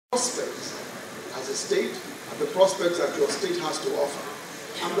prospects as a state, and the prospects that your state has to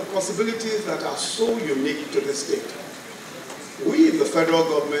offer, and the possibilities that are so unique to the state. We in the federal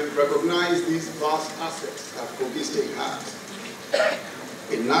government recognize these vast assets that Kogi State has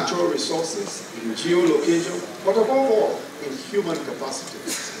in natural resources, in geolocation, but above all, in human capacity.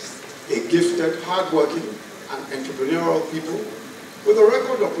 A gifted, hardworking, and entrepreneurial people with a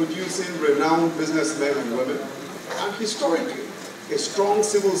record of producing renowned businessmen and women, and historically, a strong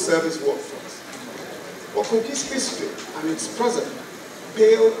civil service workforce. But Kogi's history and its present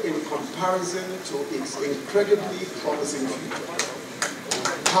pale in comparison to its incredibly promising future,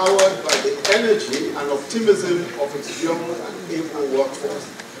 powered by the energy and optimism of its young and able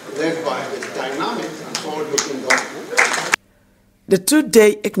workforce, led by its dynamic and forward-looking government. The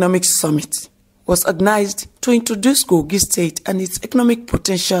two-day economic summit was organized to introduce Kogi State and its economic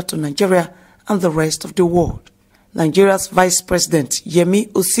potential to Nigeria and the rest of the world. Nigeria's Vice President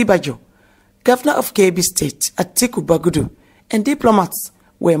Yemi Osibajo, Governor of Kebbi State Atiku Bagudu, and diplomats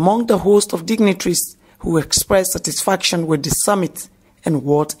were among the host of dignitaries who expressed satisfaction with the summit and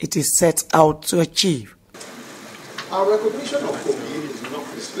what it is set out to achieve. Our recognition of Kogi is not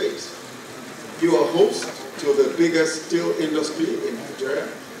misplaced. You are host to the biggest steel industry in Nigeria,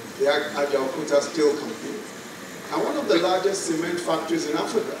 the Ajaokuta Steel Company, and one of the largest cement factories in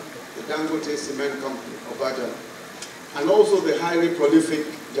Africa, the Dangote Cement Company of Aja, and also the highly prolific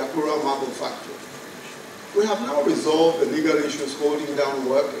Jakura Marble Factory. We have now resolved the legal issues holding down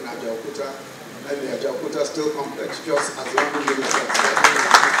work in Ajaokuta and the Ajaokuta Steel Complex, just as the Honorable Minister said.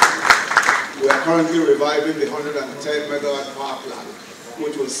 We are currently reviving the 110 megawatt power plant,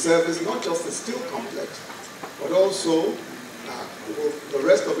 which will service not just the steel complex, but also the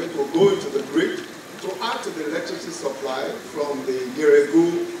rest of it will go into the grid to add to the electricity supply from the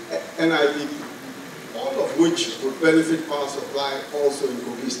Giregu NIPP, all of which will benefit power supply also in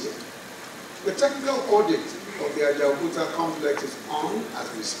Kogi State. The technical audit of the Ajaokuta complex is on as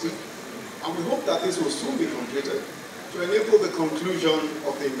we speak, and we hope that this will soon be completed to enable the conclusion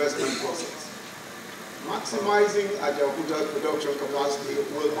of the investment process. Maximizing Ajaokuta's production capacity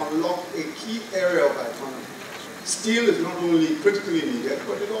will unlock a key area of our economy. Steel is not only critically needed,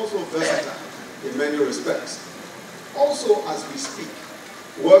 but it's also versatile in many respects. Also, as we speak,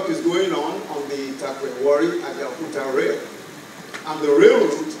 work is going on the Itakwewari-Ajaokuta rail, and the rail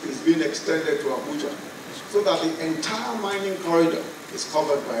route is being extended to Abuja, so that the entire mining corridor is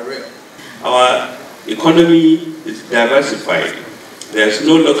covered by rail. Our economy is diversified. There's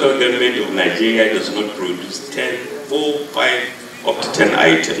no local government of Nigeria does not produce 10, 4, 5, up to 10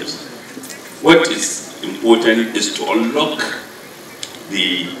 items. What is important is to unlock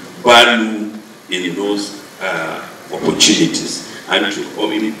the value in those opportunities. And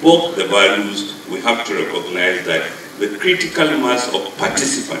to invoke the values, we have to recognize that the critical mass of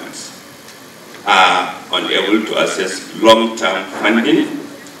participants are unable to access long-term funding,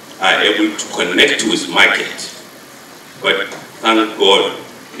 are able to connect with market. But thank God,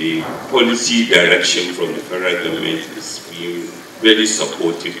 the policy direction from the federal government is being very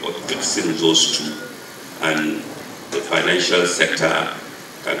supportive of fixing those two, and the financial sector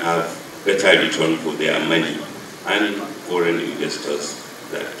can have better return for their money, and foreign investors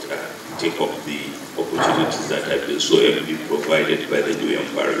that take up the opportunities that have been so heavily provided by the new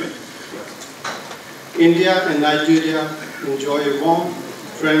environment. India and Nigeria enjoy warm,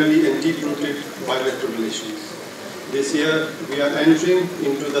 friendly and deep-rooted bilateral relations. This year, we are entering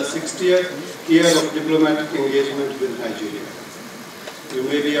into the 60th year of diplomatic engagement with Nigeria. You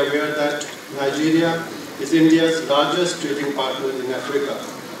may be aware that Nigeria is India's largest trading partner in Africa,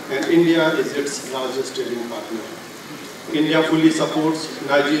 and India is its largest trading partner. India fully supports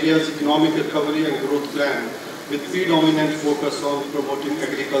Nigeria's economic recovery and growth plan with predominant focus on promoting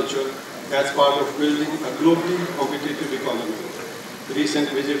agriculture as part of building a globally competitive economy. Recent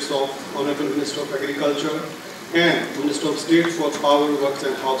visits of Honorable Minister of Agriculture and Minister of State for Power, Works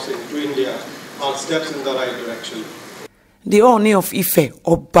and Housing to India are steps in the right direction. The Oni of Ife,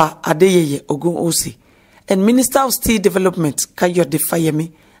 Oba Adeyeye Ogun-Osi, and Minister of Steel Development, Kayode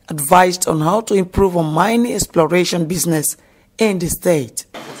Fayemi, advised on how to improve on mining exploration business in the state.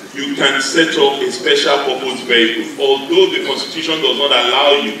 You can set up a special purpose vehicle, although the Constitution does not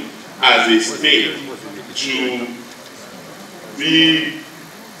allow you as a state to be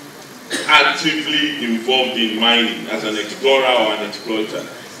actively involved in mining as an explorer or an exploiter.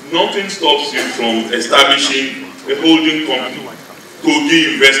 Nothing stops you from establishing a holding company,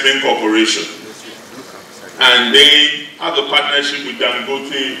 Kogi Investment Corporation, and they have a partnership with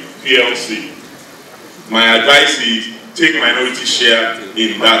Dangote PLC. My advice is take minority share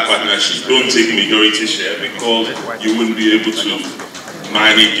in that partnership. Don't take majority share because you wouldn't be able to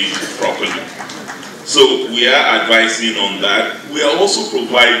manage it properly. So we are advising on that. We are also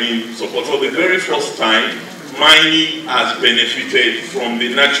providing support. For the very first time, mining has benefited from the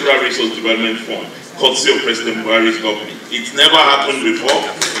Natural Resource Development Fund, courtesy of President Buhari's government. It's never happened before,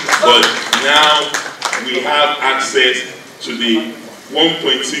 but now we have access to the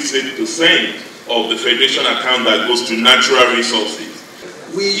 1.68% of the Federation account that goes to natural resources.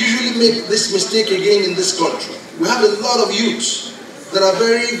 We usually make this mistake again in this country. We have a lot of youths that are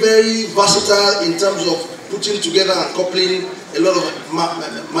very, very versatile in terms of putting together and coupling a lot of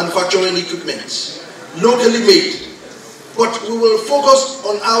manufacturing equipment, locally made. But we will focus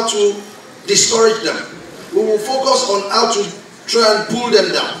on how to discourage them. We will focus on how to try and pull them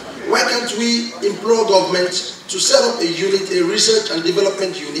down. Why can't we implore government to set up a unit, a research and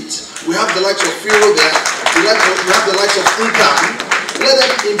development unit? We have the likes of Firo there, we have the likes of Uncam. Let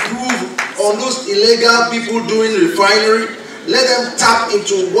them improve on those illegal people doing refinery. Let them tap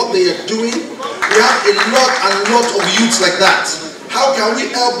into what they are doing. We have a lot of youths like that. How can we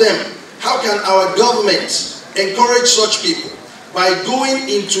help them? How can our government encourage such people? By going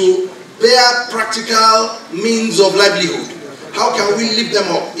into bare practical means of livelihood. How can we lift them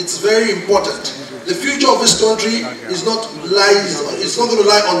up? It's very important. The future of this country is not going to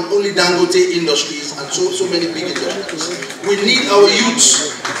lie on only Dangote industries and so many big industries. We need our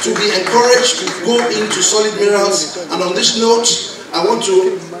youths to be encouraged to go into solid minerals. And on this note, I want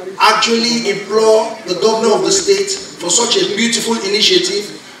to actually implore the governor of the state for such a beautiful initiative.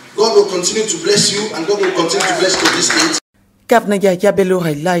 God will continue to bless you and God will continue to bless Kogi State. Governor Yahya Bello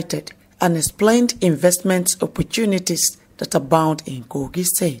highlighted and explained investment opportunities that abound in Kogi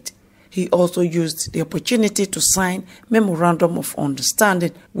State. He also used the opportunity to sign Memorandum of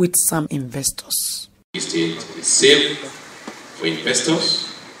Understanding with some investors. Kogi State is safe for investors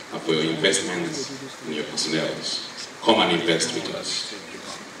and for your investments in your personnel. Come and invest with us.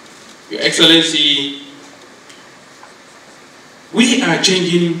 Your Excellency, we are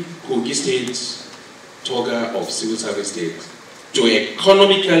changing Kogi State's toga of civil service state to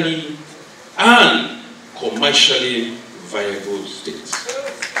economically and commercially viable states.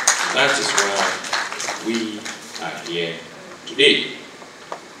 That is why we are here today.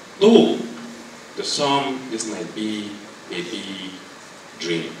 Though to some this might be a big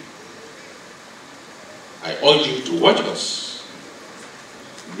dream, I urge you to watch us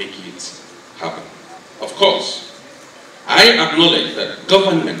make it happen. Of course, I acknowledge that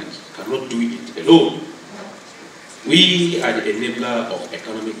government cannot do it alone. We are the enabler of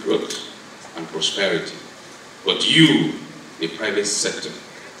economic growth and prosperity. But you, the private sector,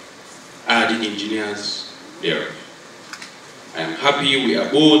 are the engineers thereof. I am happy we are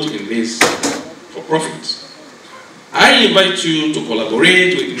both in this for profit. I invite you to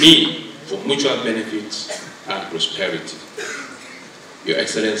collaborate with me for mutual benefits and prosperity. Your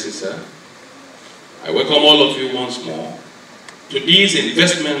Excellency, sir, I welcome all of you once more to this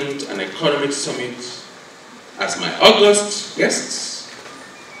investment and economic summit as my august guests,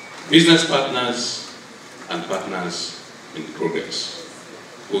 business partners, and partners in progress.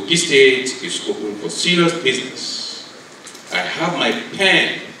 Kogi State is open for serious business. I have my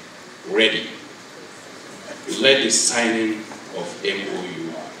pen ready to let the signing of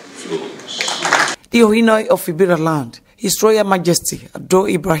MOU flows. The Ohinoi of Ibira land, His Royal Majesty Ado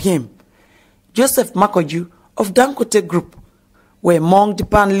Ibrahim, Joseph Makoju of Dangote Group were among the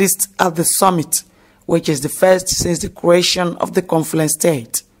panelists at the summit, which is the first since the creation of the confluence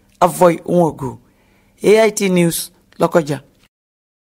state. Avoy Unwogu, AIT News, Lokoja.